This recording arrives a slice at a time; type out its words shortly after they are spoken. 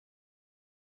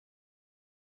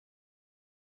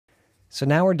So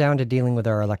now we're down to dealing with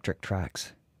our electric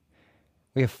tracks.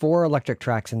 We have 4 electric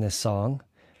tracks in this song.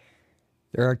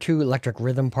 There are 2 electric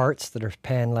rhythm parts that are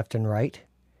pan left and right.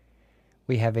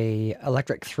 We have a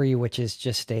electric 3, which is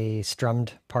just a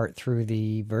strummed part through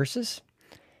the verses.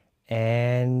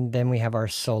 And then we have our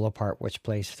solo part, which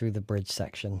plays through the bridge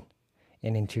section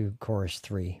and into chorus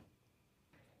 3.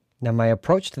 Now my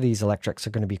approach to these electrics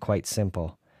are going to be quite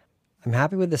simple. I'm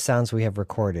happy with the sounds we have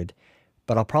recorded,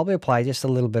 but I'll probably apply just a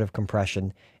little bit of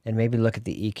compression and maybe look at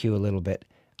the EQ a little bit.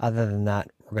 Other than that,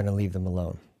 we're going to leave them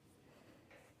alone.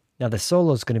 Now the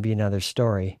solo is going to be another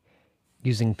story.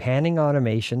 Using panning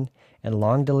automation and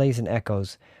long delays and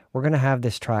echoes, we're going to have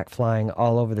this track flying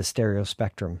all over the stereo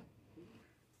spectrum.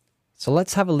 So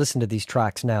let's have a listen to these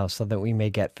tracks now so that we may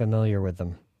get familiar with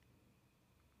them.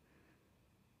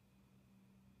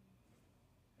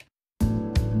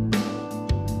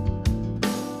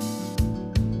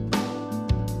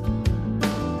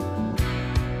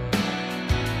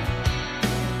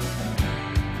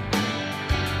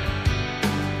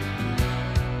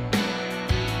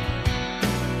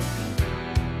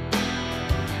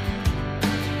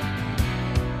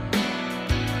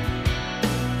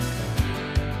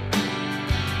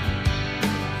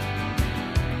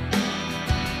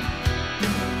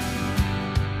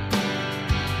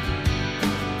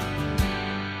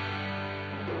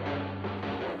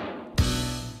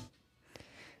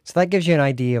 So that gives you an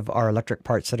idea of our electric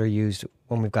parts that are used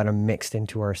when we've got them mixed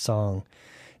into our song.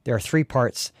 There are 3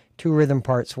 parts, 2 rhythm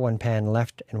parts, 1 pan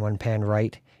left and 1 pan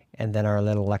right, and then our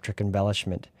little electric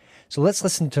embellishment. So let's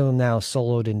listen to them now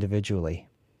soloed individually.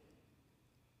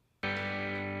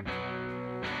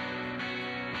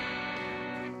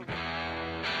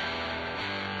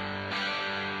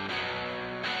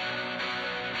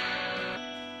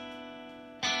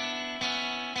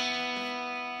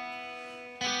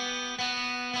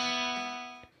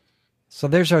 So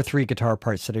there's our 3 guitar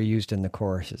parts that are used in the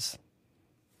choruses.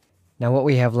 Now what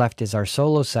we have left is our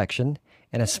solo section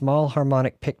and a small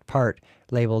harmonic picked part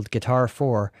labeled Guitar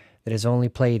 4 that is only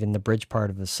played in the bridge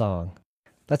part of the song.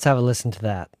 Let's have a listen to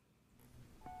that.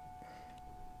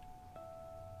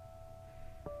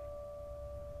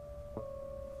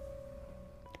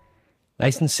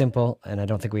 Nice and simple, and I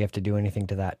don't think we have to do anything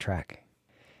to that track.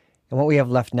 And what we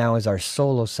have left now is our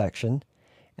solo section.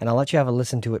 And I'll let you have a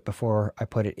listen to it before I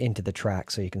put it into the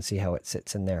track so you can see how it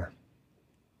sits in there.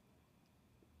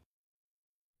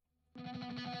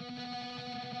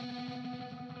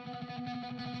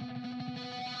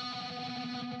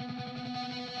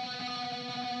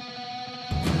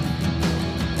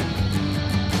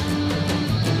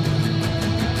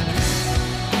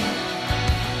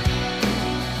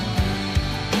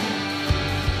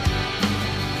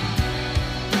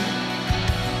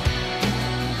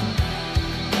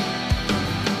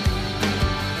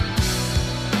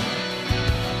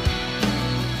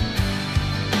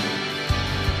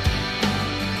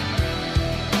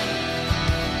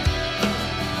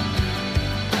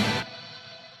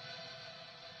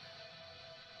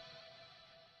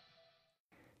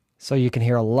 So you can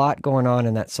hear a lot going on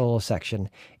in that solo section,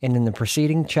 and in the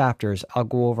preceding chapters I'll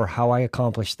go over how I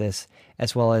accomplished this,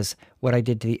 as well as what I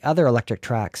did to the other electric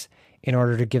tracks in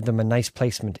order to give them a nice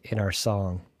placement in our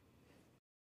song.